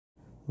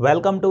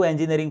Welcome to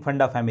Engineering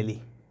Funda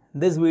family.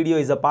 This video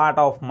is a part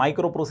of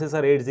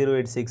Microprocessor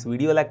 8086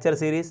 video lecture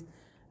series,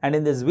 and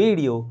in this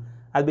video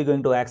I'll be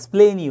going to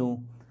explain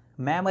you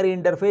memory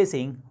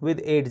interfacing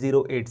with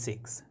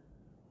 8086.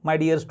 My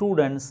dear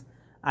students,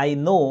 I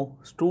know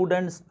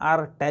students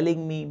are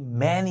telling me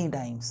many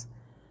times,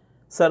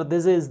 sir,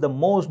 this is the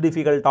most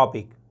difficult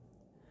topic.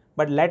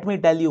 But let me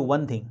tell you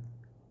one thing,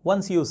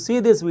 once you see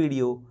this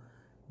video,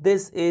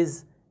 this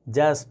is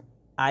just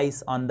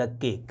ice on the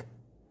cake.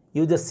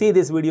 You just see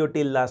this video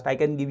till last, I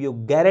can give you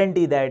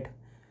guarantee that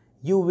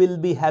you will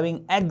be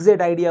having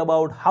exact idea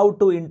about how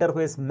to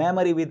interface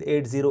memory with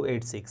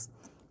 8086.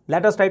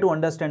 Let us try to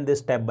understand this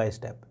step by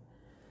step.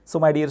 So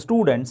my dear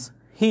students,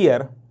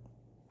 here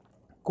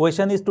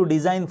question is to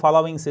design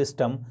following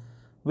system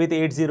with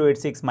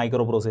 8086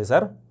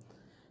 microprocessor.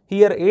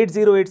 Here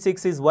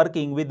 8086 is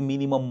working with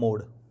minimum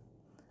mode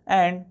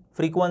and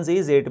frequency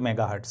is 8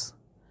 MHz.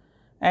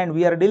 And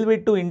we are dealing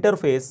with to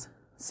interface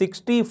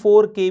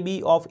 64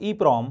 KB of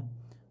EPROM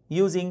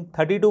using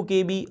 32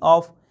 KB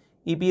of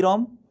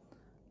EPROM,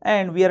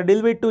 and we are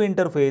dealing with to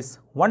interface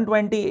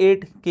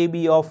 128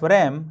 KB of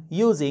RAM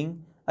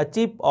using a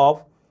chip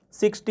of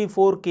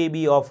 64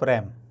 KB of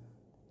RAM.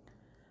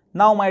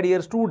 Now my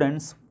dear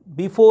students,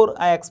 before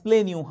I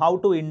explain you how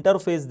to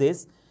interface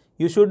this,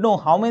 you should know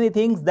how many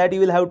things that you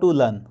will have to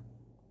learn.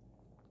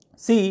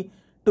 See,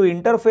 to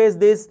interface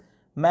this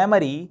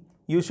memory,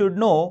 you should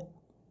know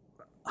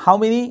how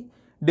many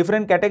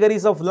different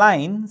categories of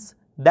lines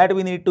that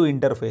we need to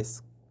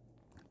interface.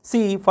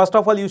 See, first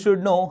of all, you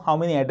should know how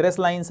many address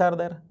lines are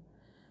there.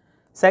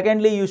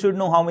 Secondly, you should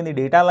know how many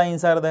data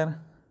lines are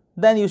there.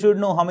 Then you should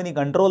know how many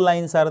control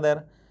lines are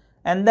there.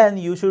 And then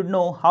you should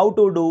know how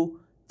to do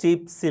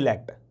chip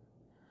select.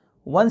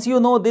 Once you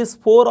know these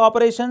 4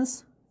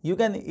 operations, you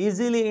can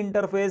easily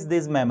interface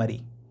this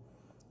memory.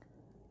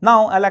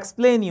 Now, I'll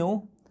explain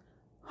you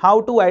how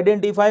to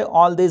identify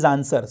all these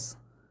answers.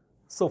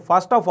 So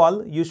first of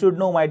all, you should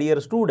know, my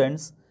dear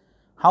students,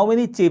 how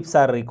many chips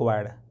are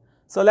required.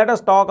 So let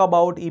us talk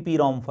about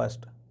EPROM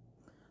first.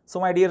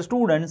 So my dear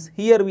students,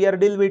 here we are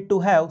dealing with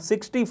to have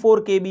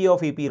 64 KB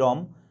of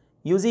EPROM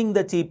using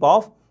the chip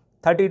of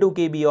 32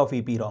 KB of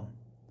EPROM.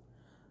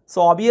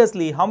 So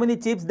obviously, how many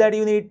chips that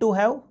you need to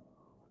have?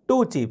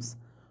 2 chips.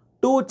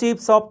 2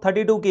 chips of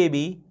 32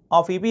 KB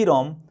of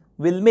EPROM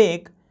will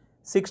make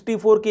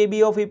 64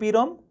 KB of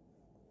EPROM.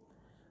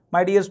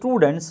 My dear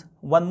students,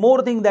 one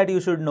more thing that you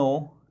should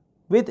know,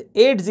 with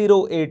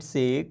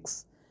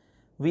 8086,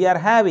 we are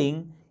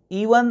having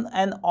even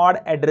and odd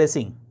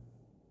addressing.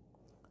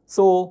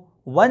 So,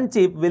 one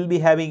chip will be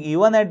having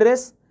even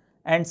address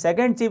and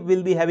second chip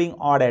will be having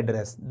odd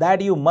address.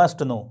 That you must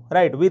know,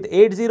 right? With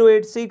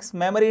 8086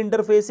 memory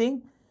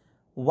interfacing,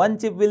 one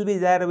chip will be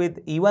there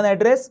with even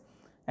address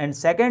and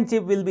second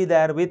chip will be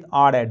there with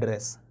odd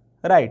address,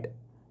 right?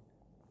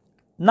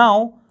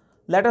 Now,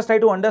 let us try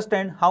to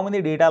understand how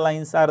many data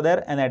lines are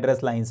there and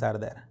address lines are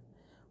there.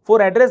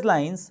 For address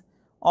lines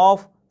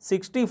of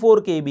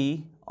 64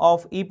 KB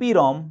of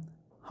EPROM,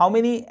 how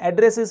many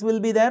addresses will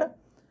be there?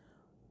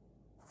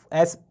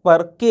 As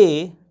per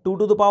K, 2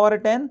 to the power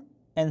 10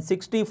 and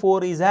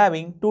 64 is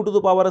having 2 to the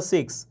power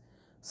 6.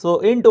 So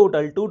in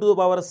total 2 to the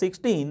power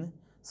 16.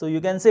 So you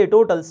can say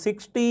total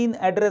 16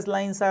 address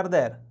lines are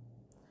there.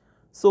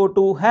 So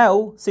to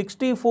have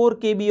 64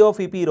 KB of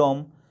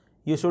EPROM,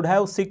 you should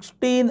have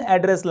 16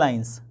 address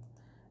lines,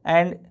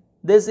 and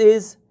this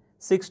is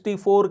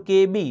 64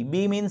 KB,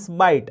 B means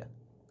byte.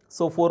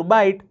 So for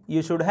byte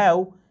you should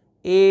have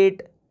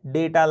 8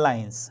 data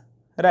lines,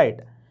 right?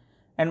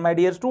 And my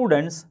dear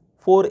students,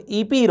 for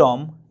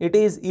EPROM, it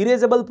is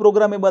erasable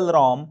programmable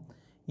ROM,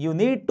 you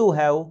need to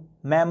have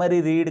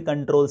memory read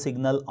control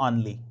signal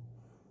only.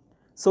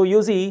 So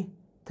you see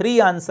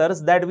 3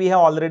 answers that we have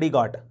already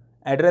got: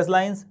 address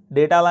lines,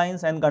 data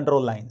lines and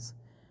control lines,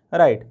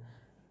 right?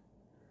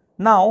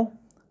 Now,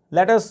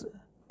 let us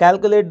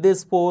calculate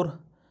this for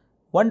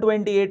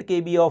 128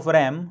 KB of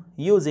RAM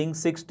using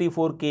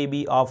 64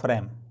 KB of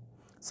RAM.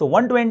 So,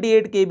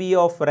 128 KB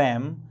of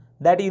RAM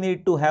that you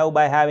need to have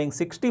by having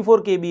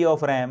 64 KB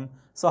of RAM.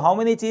 So, how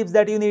many chips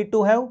that you need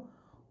to have?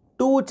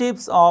 2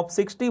 chips of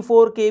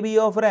 64 KB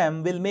of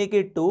RAM will make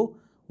it to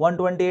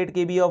 128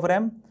 KB of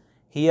RAM.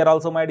 Here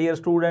also, my dear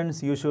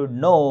students, you should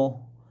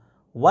know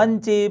one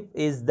chip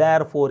is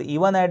there for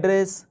even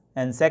address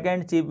and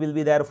second chip will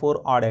be there for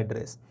odd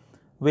address.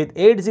 With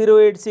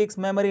 8086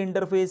 memory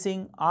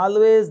interfacing,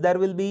 always there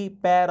will be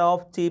pair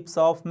of chips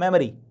of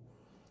memory.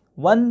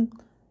 One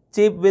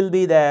chip will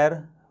be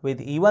there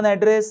with even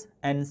address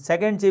and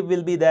second chip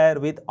will be there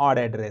with odd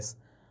address.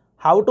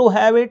 How to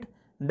have it?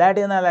 That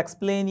I'll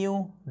explain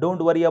you.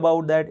 Don't worry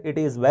about that. It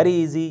is very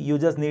easy. You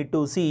just need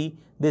to see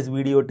this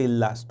video till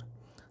last.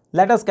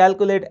 Let us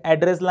calculate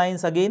address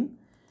lines again.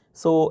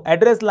 So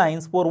address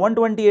lines for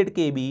 128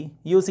 KB,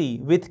 you see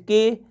with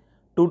K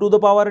 2 to the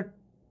power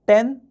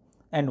 10.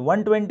 And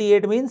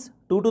 128 means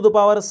 2 to the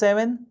power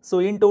 7. So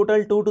in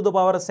total 2 to the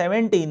power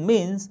 17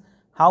 means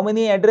how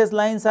many address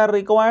lines are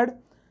required?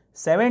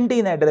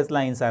 17 address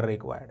lines are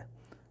required,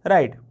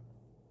 right?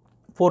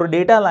 For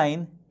data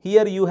line,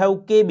 here you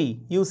have KB,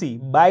 you see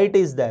byte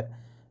is there.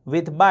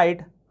 With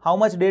byte, how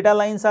much data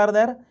lines are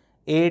there?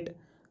 8.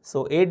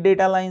 So 8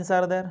 data lines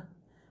are there,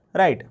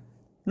 right?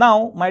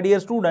 Now my dear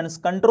students,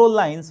 control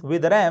lines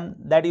with RAM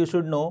that you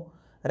should know,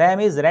 RAM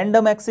is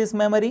random access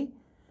memory.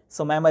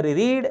 So memory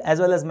read as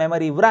well as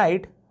memory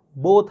write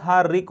both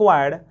are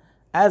required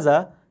as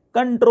a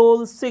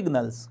control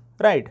signals,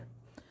 right?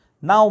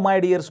 Now my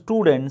dear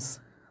students,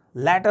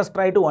 let us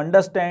try to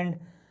understand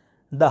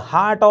the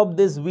heart of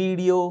this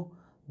video,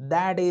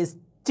 that is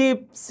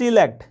chip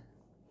select,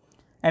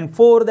 and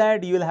for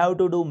that you will have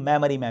to do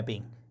memory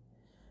mapping.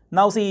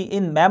 Now see,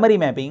 in memory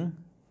mapping,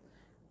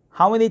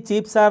 how many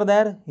chips are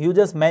there? You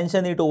just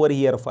mention it over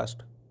here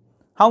first.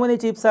 How many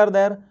chips are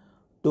there?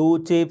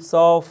 2 chips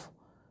of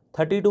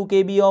 32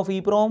 KB of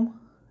EPROM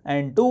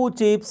and 2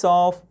 chips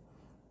of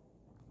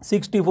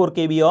 64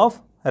 KB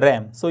of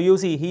RAM. So you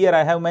see here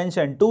I have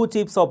mentioned 2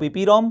 chips of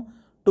EPROM,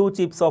 2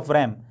 chips of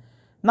RAM.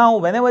 Now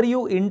whenever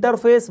you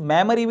interface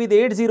memory with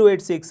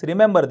 8086,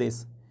 remember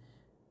this,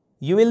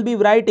 you will be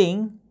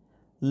writing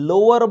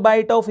lower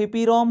byte of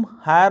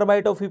EPROM, higher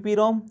byte of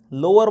EPROM,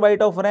 lower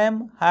byte of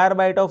RAM, higher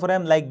byte of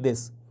RAM, like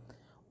this.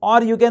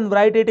 Or you can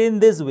write it in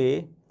this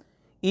way,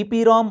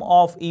 EPROM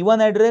of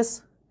even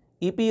address,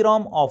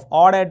 EPROM of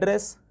odd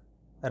address,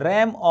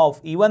 RAM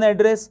of even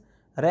address,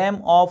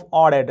 RAM of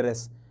odd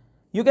address.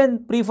 You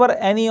can prefer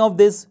any of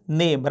this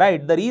name,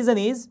 right? The reason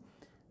is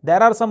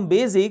there are some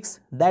basics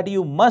that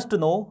you must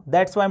know,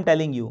 that's why I am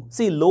telling you.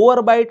 See,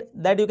 lower byte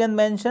that you can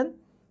mention,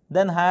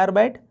 then higher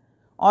byte,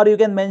 or you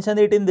can mention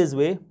it in this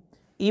way,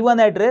 even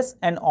address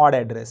and odd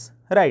address,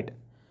 right?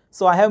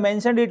 So I have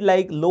mentioned it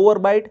like lower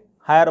byte,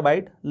 higher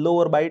byte,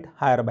 lower byte,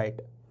 higher byte.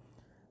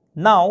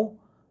 Now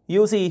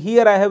you see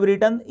here I have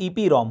written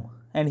EPROM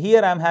and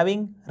here I am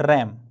having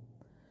RAM.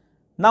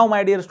 Now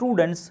my dear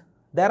students,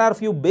 there are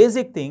few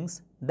basic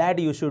things that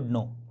you should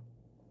know.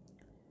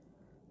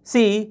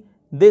 See,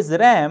 this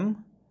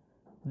RAM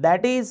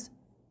that is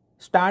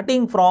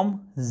starting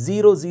from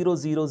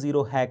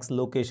 0000 hex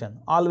location,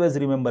 always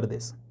remember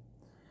this.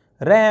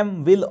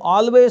 RAM will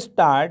always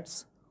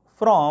starts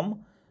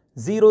from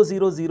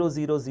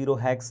 00000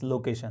 hex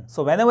location.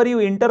 So whenever you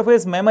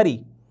interface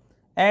memory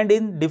and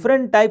in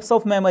different types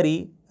of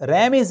memory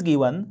RAM is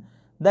given,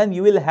 then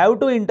you will have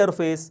to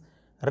interface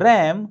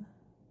RAM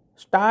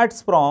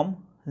starts from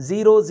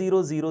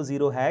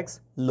 0000 hex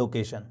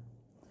location.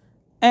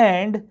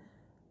 And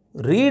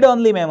read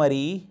only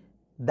memory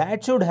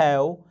that should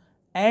have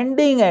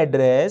ending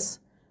address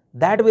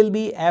that will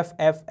be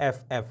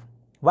FFFF.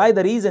 Why?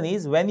 The reason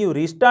is when you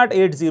restart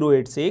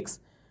 8086,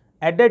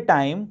 at that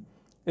time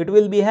it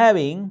will be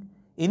having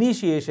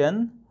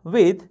initiation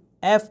with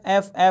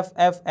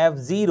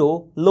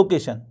FFFFF0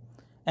 location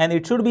and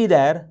it should be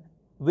there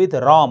with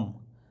ROM.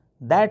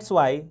 That's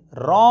why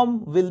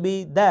ROM will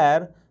be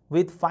there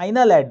with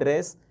final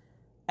address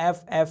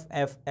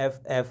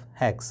FFFFF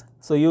hex.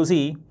 So you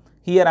see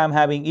here I am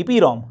having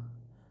EPROM.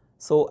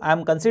 So I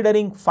am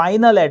considering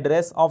final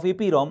address of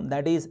EPROM,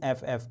 that is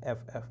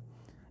FFFF,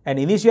 and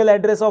initial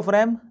address of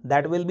RAM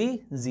that will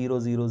be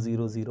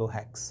 0000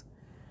 hex.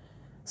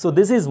 So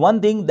this is one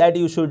thing that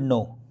you should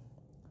know.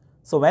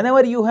 So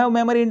whenever you have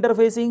memory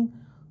interfacing,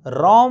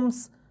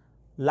 ROM's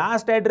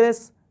last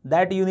address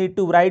that you need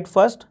to write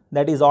first,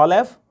 that is all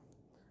F,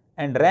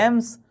 and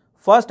RAM's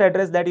first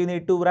address that you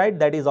need to write,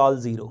 that is all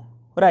 0,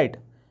 right?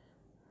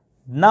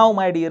 Now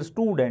my dear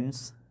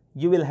students,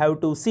 you will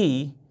have to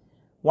see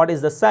what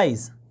is the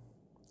size.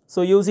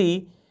 So you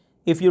see,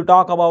 if you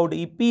talk about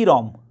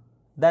EPROM,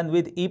 then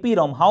with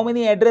EPROM, how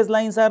many address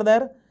lines are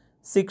there?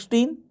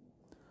 16.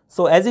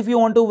 So as if you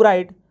want to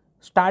write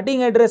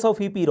starting address of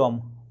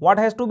EPROM, what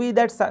has to be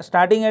that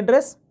starting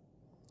address?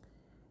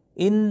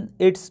 In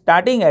its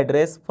starting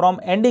address from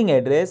ending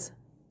address,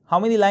 how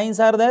many lines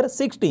are there?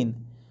 16.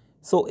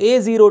 So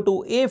A0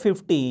 to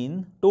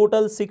A15,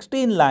 total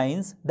 16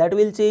 lines that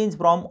will change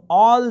from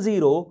all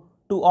 0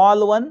 to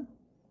all 1,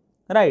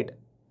 right?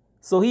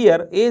 So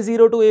here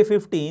A0 to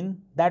A15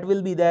 that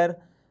will be there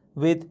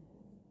with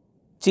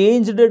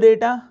changed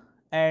data,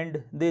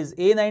 and this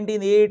A19,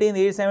 A18,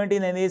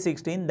 A17 and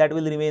A16 that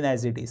will remain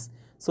as it is.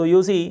 So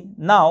you see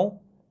now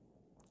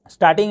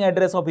starting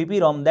address of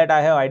EPROM that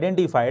I have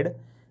identified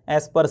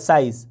as per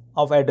size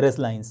of address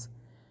lines.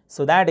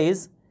 So that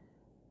is,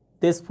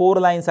 these 4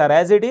 lines are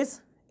as it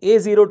is,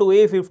 A0 to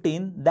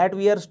A15 that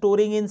we are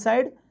storing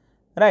inside,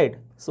 right?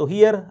 So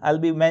here I will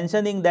be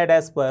mentioning that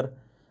as per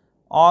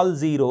all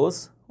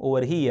zeros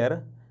over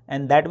here,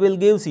 and that will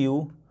gives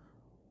you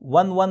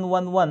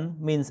 1111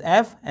 means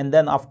F, and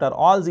then after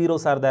all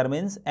zeros are there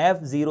means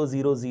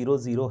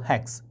F0000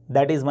 hex.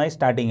 That is my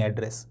starting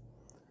address.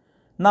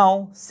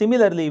 Now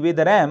similarly with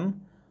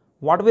RAM,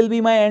 what will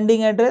be my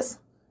ending address?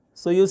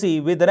 So you see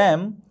with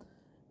RAM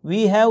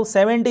we have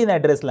 17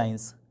 address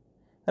lines,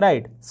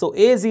 right? So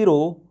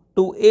A0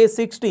 to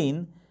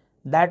A16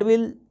 that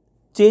will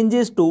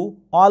changes to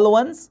all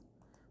ones.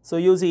 So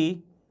you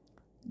see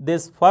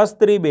this first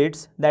 3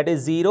 bits, that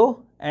is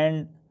 0,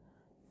 and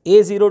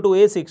A0 to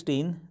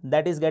A16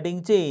 that is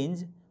getting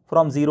changed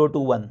from 0 to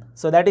 1.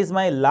 So that is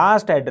my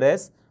last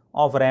address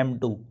of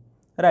RAM2,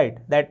 right?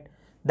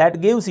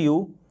 That gives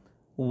you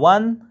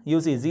 1,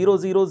 you see 0,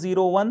 0,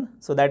 0, 1,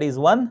 so that is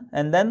 1,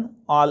 and then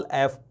all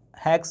F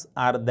hex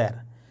are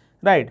there,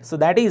 right? So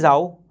that is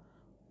how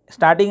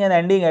starting and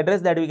ending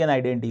address that we can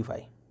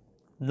identify.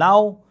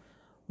 Now,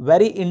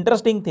 very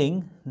interesting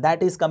thing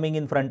that is coming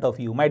in front of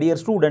you. My dear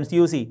students,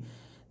 you see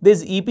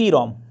this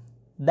EPROM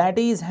that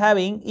is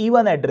having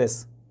even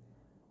address,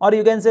 or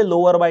you can say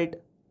lower byte.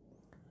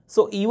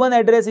 So even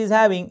address is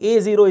having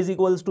A0 is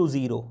equals to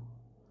 0,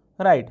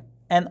 right?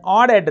 An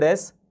odd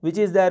address which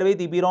is there with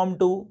EPROM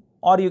 2,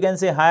 or you can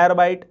say higher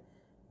byte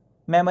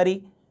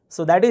memory.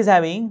 So that is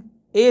having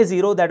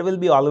A0, that will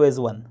be always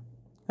 1,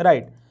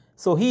 right?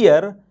 So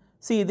here,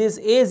 see this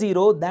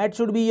A0, that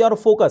should be your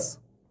focus,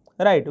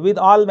 right, with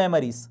all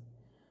memories.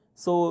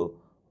 So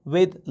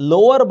with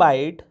lower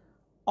byte,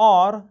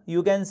 or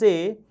you can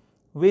say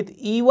with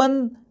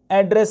even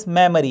address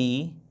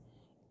memory,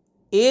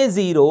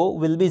 A0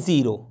 will be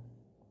 0.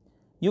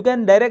 You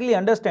can directly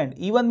understand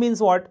even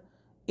means what?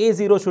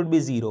 A0 should be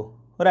 0,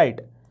 right?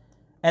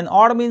 And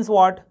odd means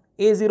what?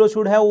 A0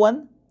 should have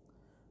 1.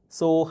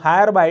 So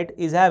higher byte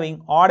is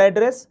having odd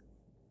address,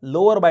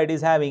 lower byte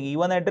is having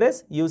even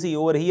address. You see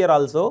over here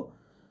also,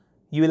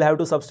 you will have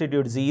to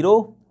substitute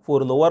 0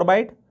 for lower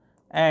byte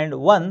and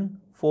 1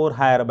 for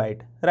higher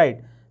byte,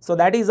 right? So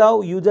that is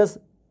how you just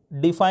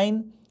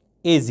define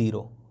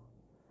A0.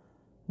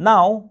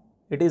 Now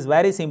it is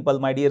very simple,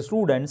 my dear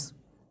students.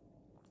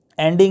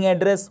 Ending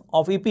address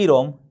of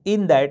EPROM,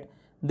 in that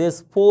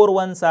these 4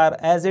 ones are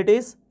as it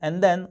is,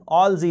 and then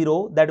all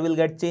 0 that will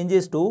get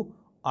changes to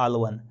all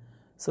 1.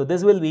 So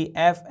this will be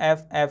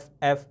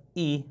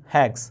FFFFE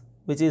hex,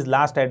 which is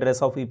last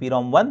address of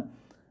EPROM 1,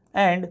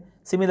 and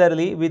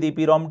similarly with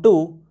EPROM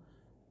 2,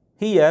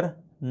 here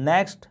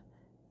next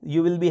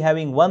you will be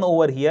having 1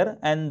 over here,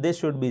 and this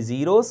should be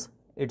zeros.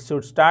 It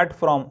should start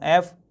from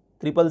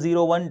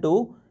F0001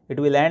 to, it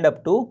will end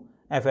up to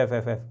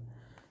FFFF.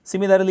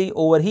 Similarly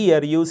over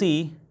here you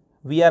see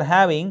we are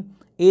having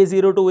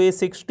A0 to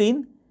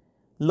A16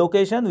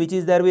 location which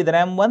is there with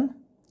RAM1.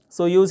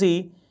 So you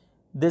see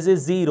this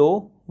is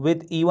 0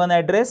 with even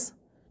address.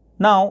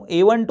 Now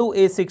A1 to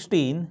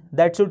A16,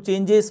 that should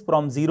changes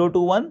from 0 to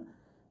 1,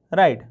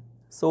 right?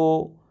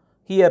 So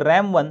here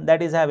RAM1,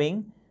 that is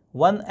having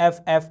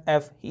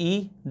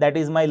 1FFFE, that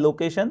is my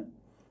location,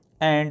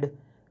 and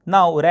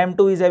now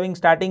RAM2 is having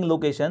starting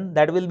location,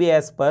 that will be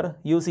as per,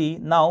 you see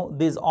now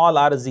these all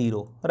are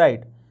 0,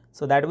 right?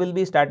 So that will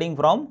be starting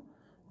from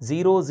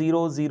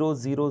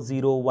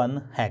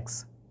 000001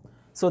 hex.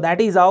 So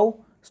that is how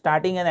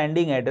starting and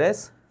ending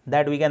address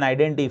that we can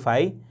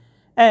identify.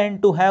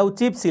 And to have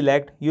chip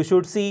select, you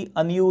should see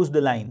unused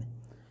line.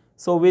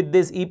 So with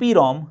this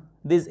EPROM,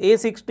 this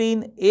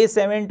A16,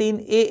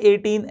 A17,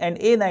 A18 and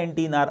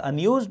A19 are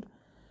unused,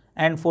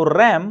 and for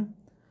RAM,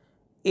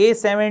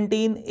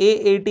 A17,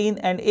 A18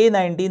 and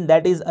A19,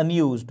 that is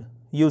unused,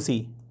 you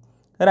see,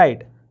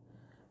 right?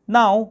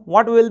 Now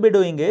what we will be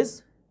doing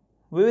is,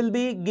 we will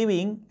be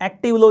giving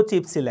active low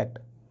chip select.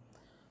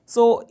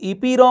 So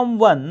EPROM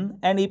 1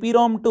 and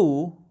EPROM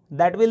 2,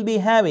 that will be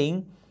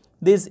having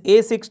this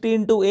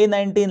A16 to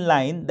A19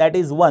 line, that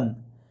is 1.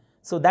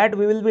 So that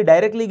we will be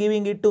directly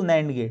giving it to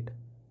NAND gate.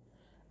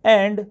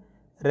 And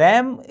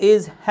RAM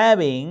is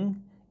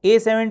having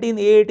A17,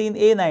 A18,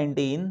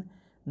 A19,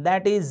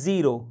 that is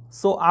 0.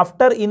 So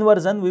after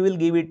inversion we will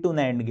give it to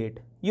NAND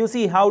gate. You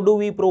see how do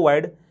we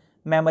provide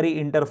memory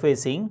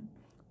interfacing.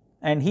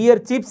 And here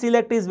chip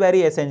select is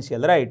very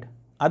essential, right?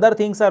 Other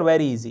things are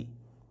very easy.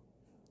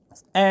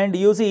 And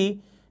you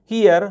see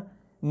here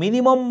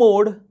minimum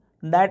mode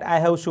that I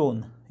have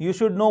shown. You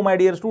should know, my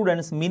dear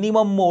students,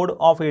 minimum mode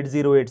of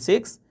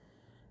 8086.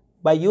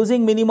 By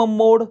using minimum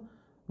mode,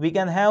 we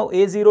can have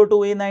A0 to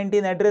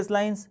A19 address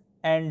lines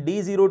and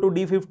D0 to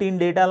D15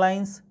 data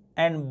lines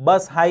and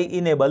bus high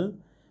enable.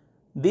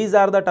 These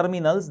are the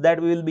terminals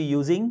that we will be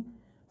using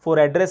for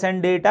address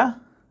and data.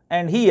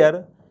 And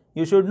here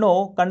you should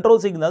know control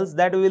signals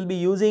that we will be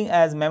using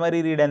as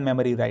memory read and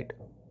memory write.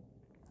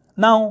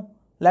 Now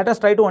let us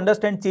try to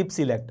understand chip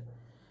select.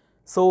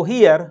 So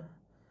here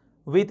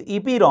with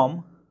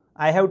EPROM,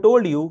 I have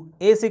told you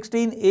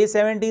A16,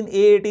 A17,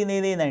 A18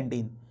 and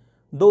A19.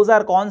 Those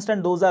are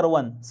constant, those are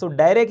 1. So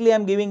directly I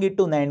am giving it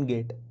to NAND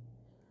gate.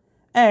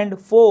 And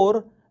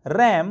for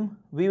RAM,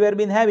 we were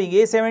been having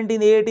A17,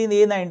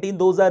 A18, A19,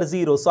 those are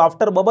 0. So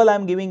after bubble I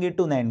am giving it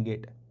to NAND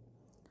gate.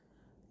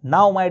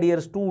 Now my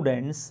dear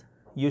students,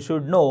 you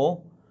should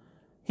know,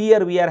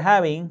 here we are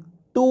having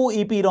 2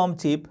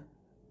 EPROM chip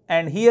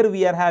and here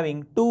we are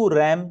having 2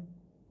 RAM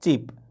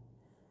chip.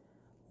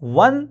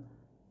 One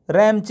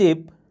RAM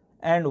chip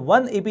and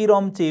one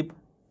EPROM chip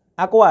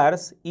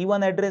acquires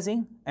even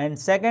addressing and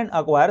second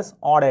acquires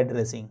odd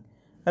addressing,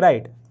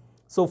 right?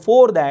 So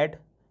for that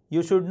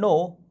you should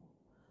know,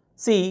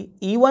 see,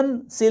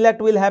 even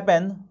select will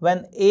happen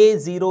when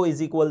A0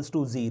 is equals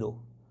to 0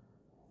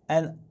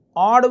 and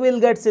odd will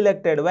get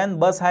selected when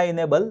bus high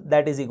enable,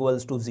 that is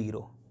equals to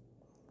 0.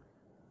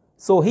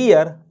 So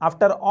here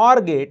after OR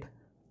gate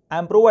I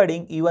am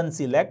providing even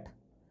select,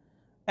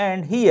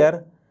 and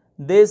here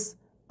this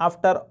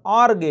after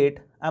OR gate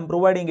I am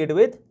providing it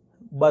with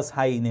bus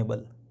high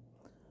enable.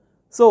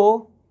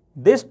 So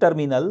this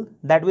terminal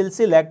that will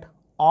select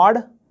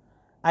odd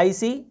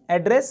IC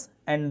address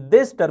and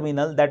this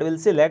terminal that will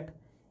select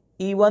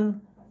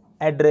even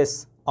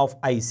address of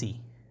IC,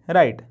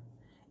 right.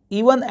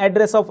 Even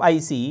address of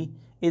IC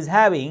is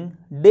having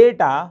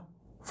data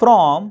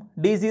from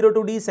D0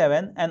 to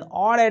D7 and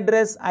odd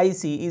address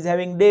IC is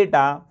having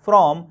data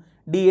from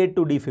D8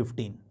 to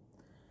D15.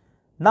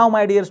 Now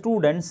my dear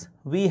students,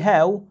 we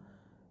have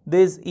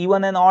this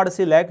even and odd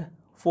select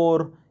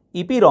for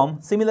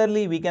EPROM.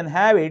 Similarly, we can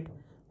have it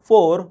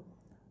for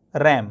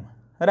RAM,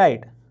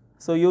 right.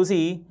 So you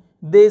see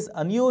this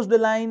unused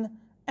line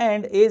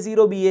and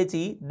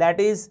A0BHE that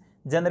is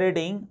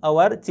generating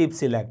our chip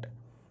select.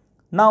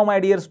 Now my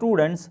dear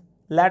students,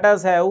 let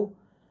us have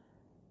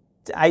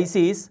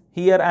ICs.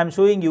 Here I am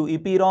showing you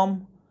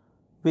EPROM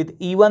with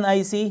even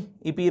IC,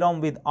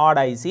 EPROM with odd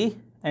IC,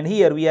 and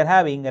here we are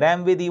having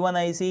RAM with even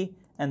IC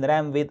and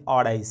RAM with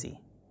odd IC.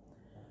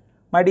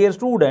 My dear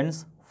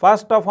students,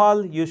 first of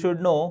all you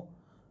should know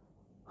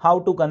how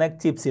to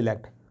connect chip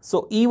select.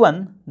 So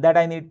even that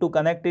I need to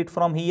connect it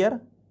from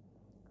here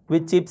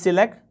with chip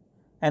select,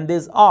 and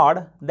this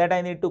odd that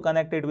I need to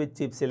connect it with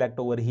chip select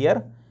over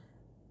here.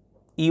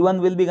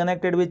 Even will be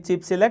connected with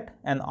chip select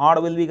and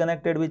odd will be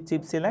connected with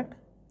chip select.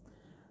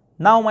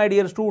 Now my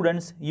dear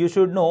students, you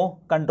should know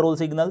control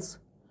signals.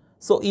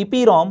 So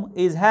EPROM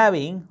is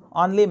having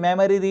only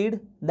memory read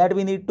that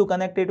we need to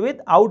connect it with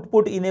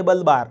output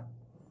enable bar,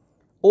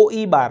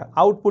 OE bar,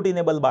 output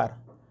enable bar.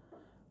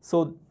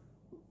 So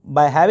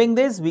by having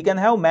this we can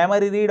have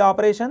memory read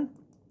operation.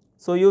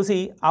 So you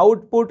see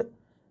output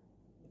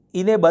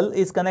enable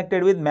is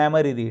connected with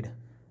memory read,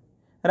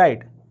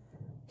 right.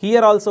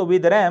 Here also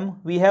with RAM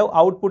we have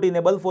output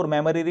enable for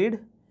memory read,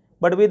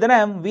 but with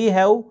RAM we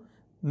have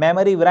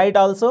memory write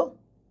also.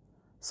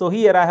 So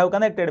here I have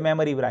connected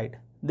memory write.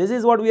 This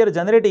is what we are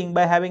generating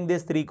by having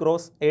this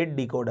 3x8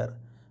 decoder,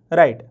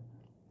 right.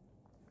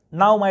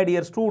 Now my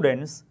dear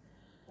students,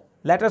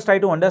 let us try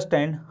to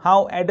understand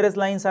how address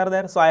lines are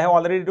there. So I have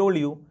already told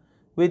you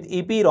with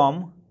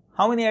EPROM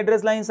how many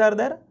address lines are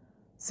there?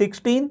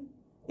 16,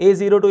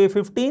 A0 to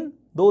A15,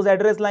 those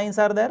address lines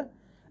are there.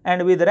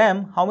 And with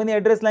RAM, how many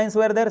address lines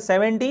were there?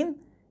 17,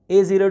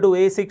 A0 to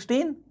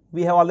A16,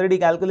 we have already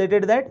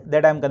calculated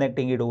that I am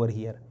connecting it over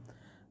here.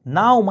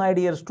 Now my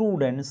dear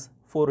students,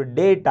 for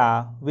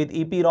data with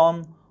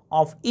EPROM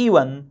of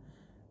even,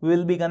 we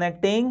will be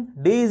connecting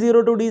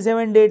D0 to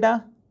D7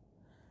 data,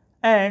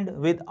 and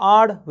with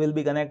odd we will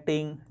be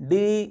connecting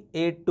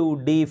D8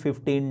 to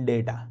D15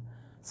 data.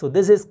 So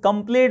this is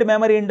complete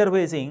memory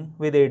interfacing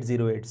with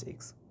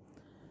 8086.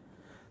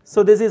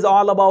 So this is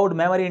all about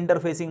memory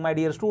interfacing, my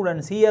dear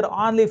students. Here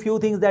only few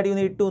things that you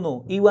need to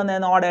know. Even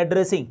and odd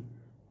addressing,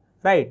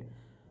 right.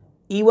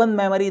 Even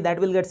memory that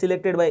will get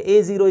selected by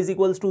A0 is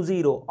equals to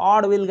 0.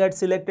 Odd will get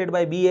selected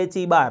by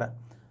BHE bar.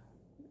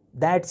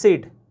 That's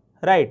it,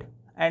 right.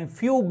 And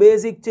few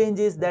basic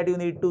changes that you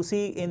need to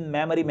see in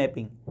memory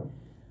mapping.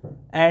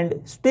 And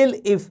still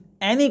if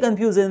any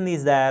confusion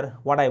is there,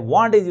 what I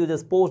want is you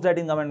just post that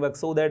in comment box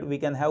so that we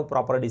can have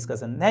proper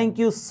discussion. Thank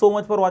you so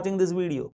much for watching this video.